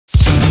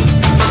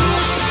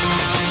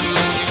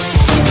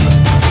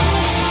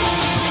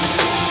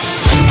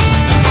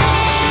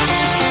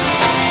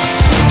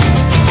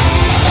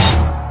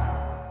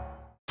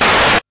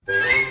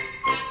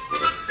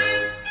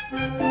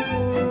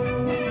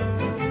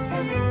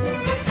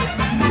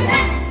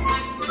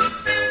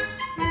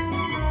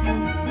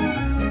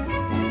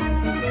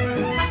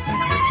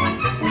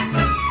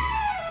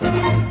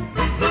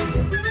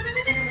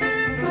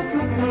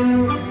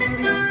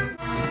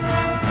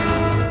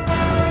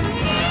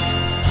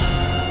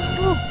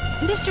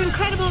Mr.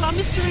 Incredible, I'm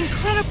Mr.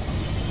 Incredible.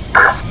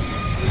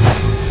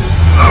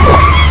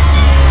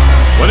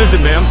 What is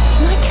it, ma'am?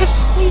 My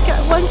cat's squeak,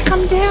 it won't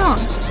come down.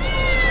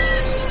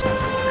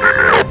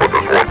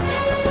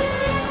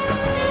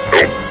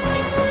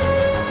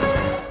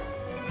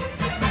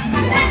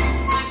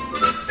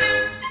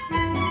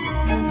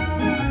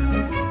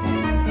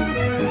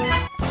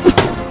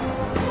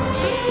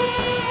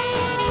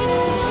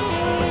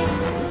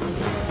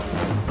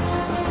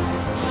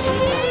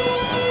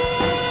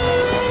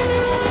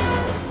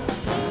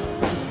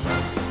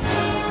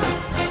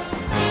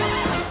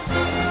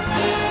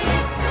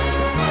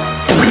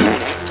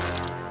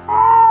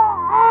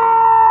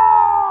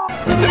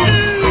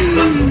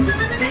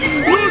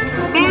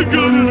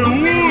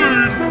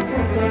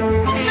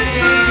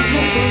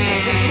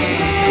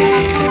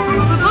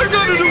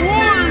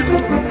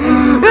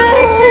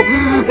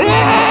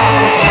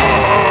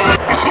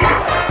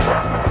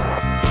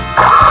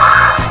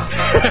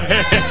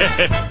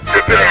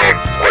 Get down,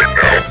 right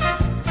now.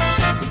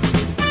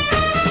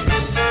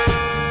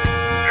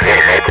 You want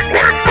a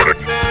non-compliance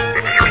verdict?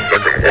 This is your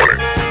second warning.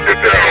 Get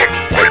down,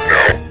 right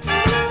now.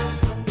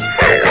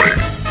 Final warning.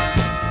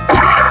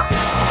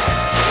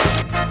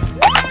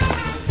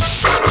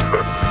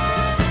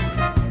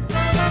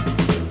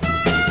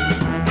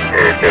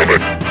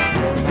 Moment.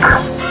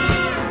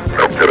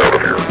 Now get out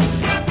of here. Come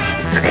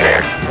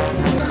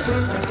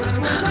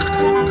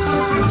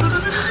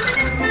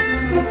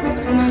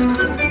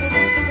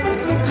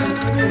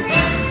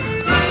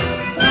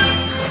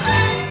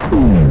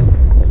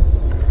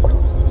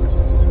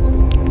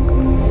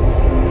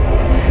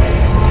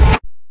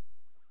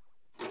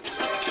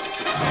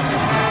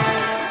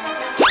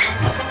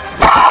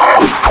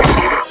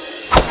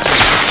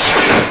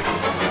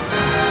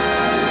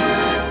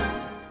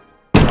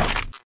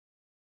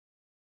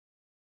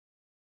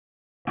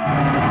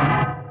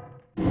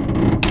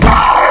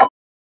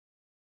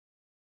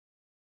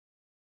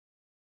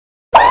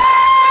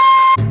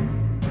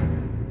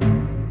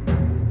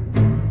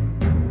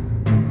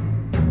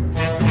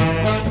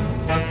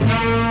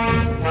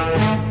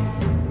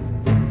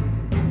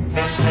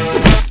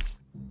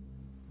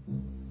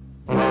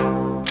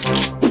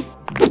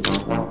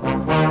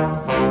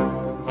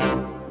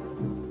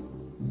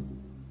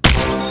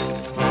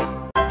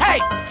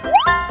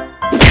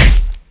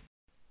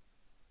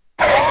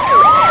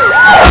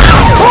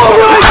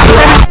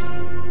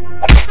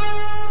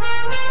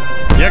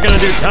You're gonna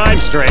do time,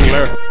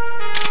 Strangler.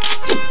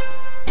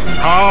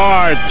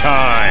 Hard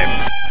time.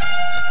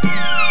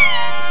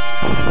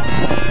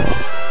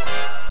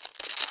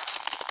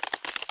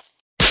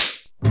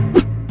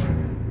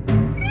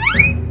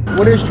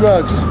 What is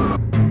drugs?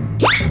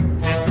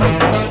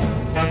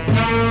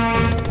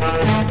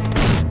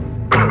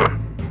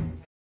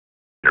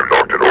 You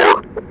knocked it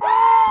over.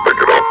 Pick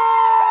it up.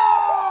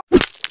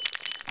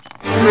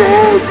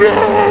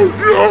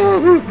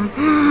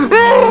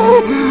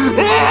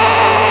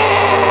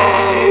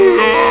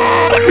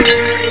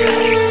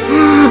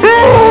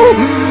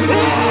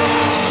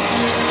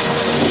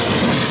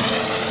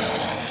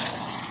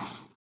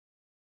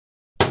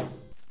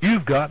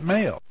 You've got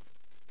mail.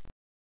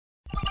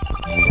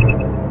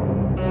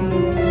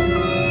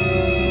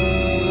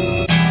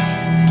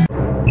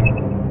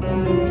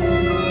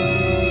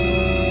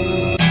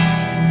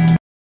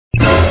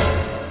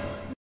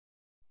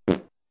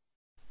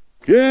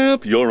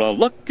 Yep, you're a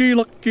lucky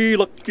luck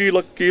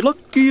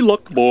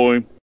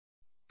boy.